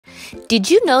Did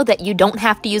you know that you don't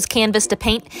have to use canvas to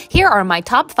paint? Here are my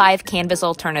top 5 canvas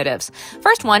alternatives.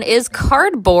 First one is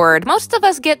cardboard. Most of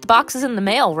us get boxes in the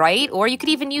mail, right? Or you could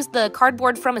even use the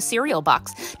cardboard from a cereal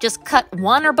box. Just cut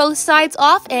one or both sides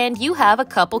off and you have a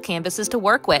couple canvases to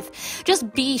work with.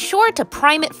 Just be sure to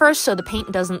prime it first so the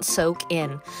paint doesn't soak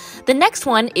in. The next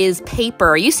one is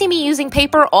paper. You see me using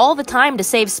paper all the time to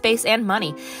save space and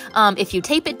money. If you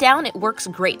tape it down, it works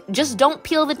great. Just don't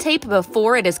peel the tape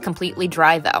before it is completely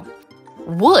dry though.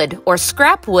 Wood or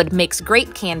scrap wood makes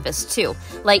great canvas too.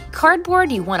 Like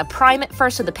cardboard, you want to prime it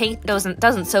first so the paint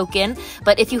doesn't soak in,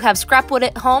 but if you have scrap wood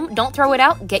at home, don't throw it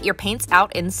out, get your paints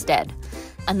out instead.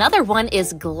 Another one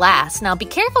is glass. Now be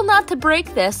careful not to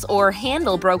break this or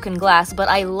handle broken glass, but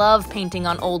I love painting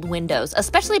on old windows,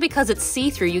 especially because it's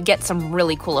see-through. You get some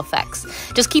really cool effects.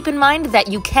 Just keep in mind that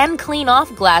you can clean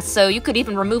off glass, so you could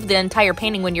even remove the entire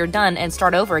painting when you're done and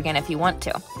start over again if you want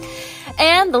to.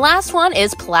 And the last one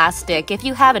is plastic. If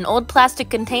you have an old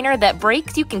plastic container that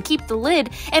breaks, you can keep the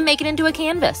lid and make it into a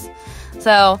canvas.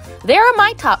 So there are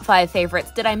my top 5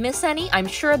 favorites. Did I miss any? I'm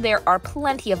sure there are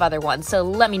plenty of other ones, so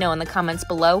let me know in the comments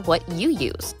below what you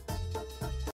use.